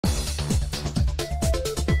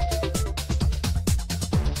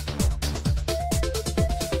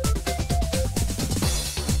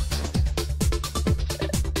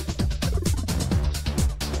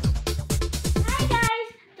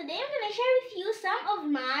you some of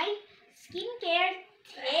my skincare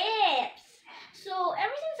tips. So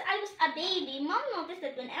ever since I was a baby, Mom noticed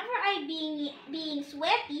that whenever I being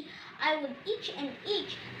sweaty, I would itch and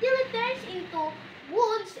itch till it turns into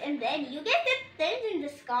wounds, and then you get it turns into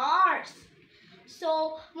scars.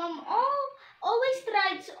 So Mom always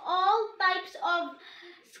tried all types of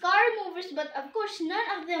scar removers, but of course none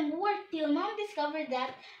of them worked till Mom discovered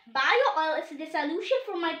that bio oil is the solution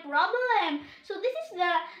for my problem. So this is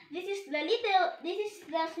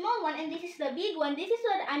the small one, and this is the big one. This is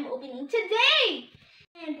what I'm opening today.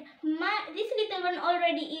 And this little one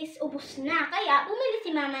already is ubos na. Kaya bumili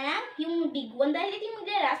si Mama ng yung big one dahil ito yung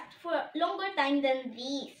maglalast for longer time than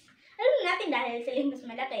this. Alam natin dahil sila yung mas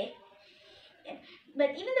malaki.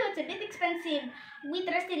 But even though it's a bit expensive, we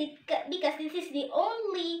trusted it because this is the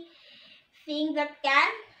only thing that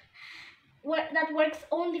works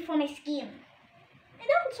only for my skin. And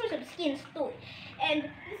other sorts of skins too. And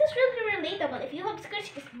this is really relatable. If you have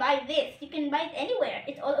scars, just buy this. You can buy it anywhere.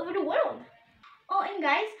 It's all over the world. Oh, and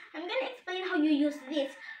guys, I'm gonna explain how you use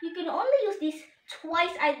this. You can only use this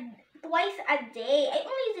twice a day. I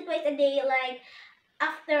only use it twice a day, like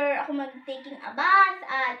after ako taking a bath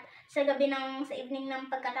at sa evening ng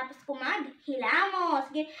pagkatapos ko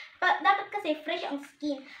maghilamos. Dapat kasi fresh ang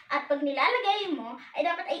skin. At pag nilalagay mo, ay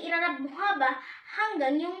dapat ay irarab mo haba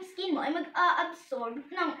hanggang yung skin mo ay mag-absorb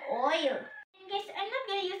ng oil. And guys, I'm not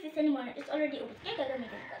gonna use this anymore. It's already ubos. Kaya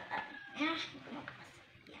gagamitin ko.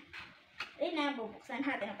 Right na, bubuksan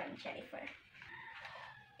natin ang pang-sherifer.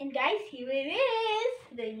 And guys, here it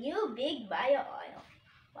is! The new big bio oil.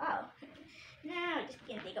 Wow. Now, I just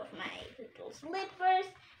can take off my little slippers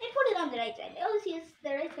and put it on the right side. I always use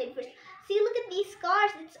the right side first. See, look at these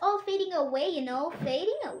scars. It's all fading away, you know?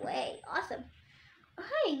 Fading away. Awesome.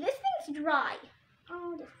 Hey, this thing's dry.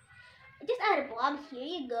 Oh, just add a blob. Here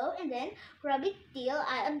you go. And then rub it till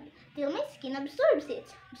my skin absorbs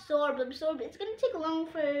it. Absorb. It's going to take long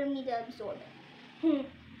for me to absorb it.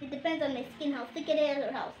 It depends on my skin, how thick it is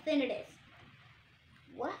or how thin it is.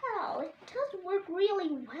 Wow, it does work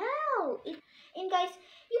really well. And guys,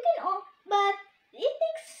 you can but it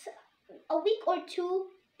takes a week or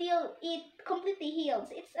two till it completely heals.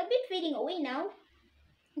 It's a bit fading away now.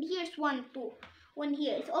 Here's one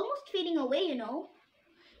here. It's almost fading away, you know.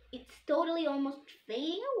 It's totally almost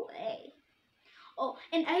fading away. Oh,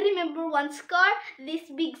 and I remember one scar,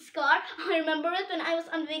 this big scar. I remember it when I was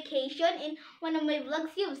on vacation in one of my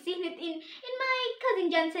vlogs. You've seen it in my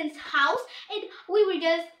cousin Jensen's house. And when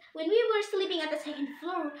we were sleeping at the second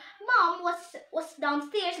floor, Mom was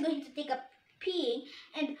downstairs going to take a peeing,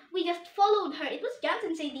 and we just followed her. It was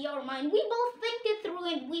Jensen's idea or mine. We both think it through,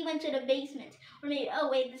 and we went to the basement. Or maybe,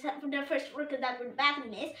 the first floor, because that's where the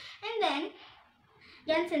bathroom is. And then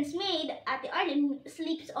Jensen's maid at the Arlen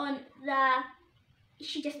sleeps on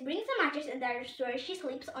she just brings a mattress, and that's where she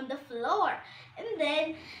sleeps on the floor. And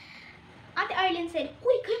then Ate Arlen said,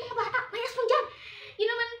 "Uy, kayo mga bata, may aswang dyan." You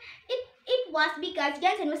know, it was because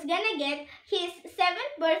Jensen was gonna get his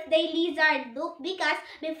 7th birthday lizard look, because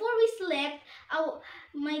before we slept,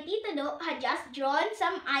 my tita Do had just drawn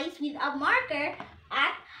some eyes with a marker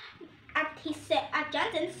at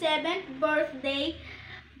Jensen's 7th birthday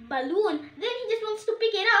balloon. Then he just wants to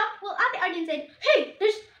pick it up. Well, Ate Arlen said, "Hey,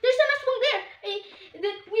 there's an aswang there."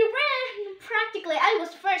 We ran practically. I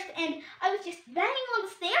was first, and I was just banging on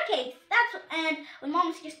the staircase. And when Mom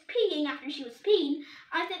was just peeing after she was peeing,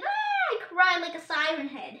 I said, I cried like a siren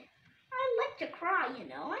head. I like to cry, you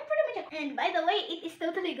know. I'm pretty much And by the way, it is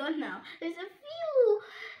totally gone now. There's a few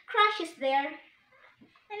crashes there.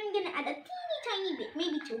 And I'm gonna add a teeny tiny bit,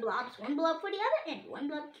 maybe 2 blobs. 1 blob for the other and 1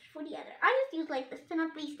 blob for the other. I just use like this to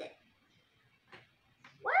not waste it.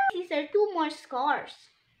 Well, these are 2 more scars.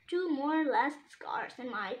 2 more last scars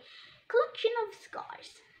in my collection of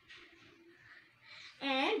scars.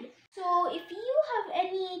 And so if you have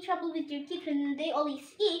any trouble with your teeth and they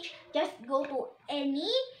always itch, just go to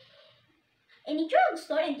any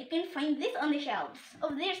drugstore and you can find this on the shelves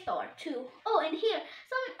of their store too. Oh, and here,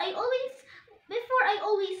 before I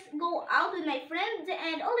always go out with my friends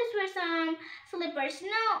and always wear some slippers.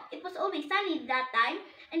 Now it was always sunny that time,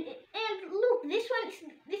 and look, this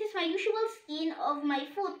is my usual skin of my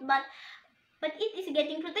foot, but it is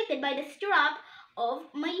getting protected by the strap of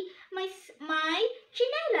my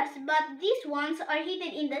chinelas. But these ones are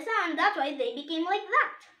heated in the sun, that's why they became like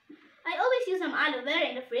that. I always use some aloe vera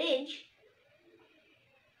in the fridge.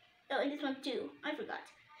 Oh, and this one too. I forgot.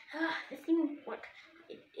 This thing won't work.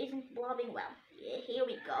 It isn't blobbing well. Yeah, here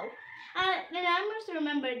we go. Then I must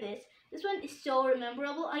remember this. This one is so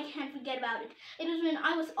memorable. I can't forget about it. It was when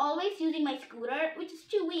I was always using my scooter, which is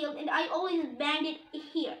 2-wheeled, and I always banged it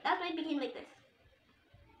here. That's why it became like this.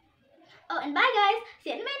 Oh, and bye guys.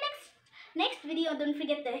 See you in my next video. Don't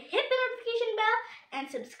forget to hit the notification bell and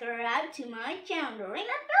subscribe to my channel. Ring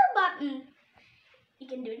that bell button. You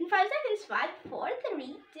can do it in 5 seconds. 5, 4,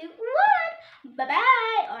 3, 2, 1. Bye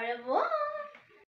bye. Au revoir.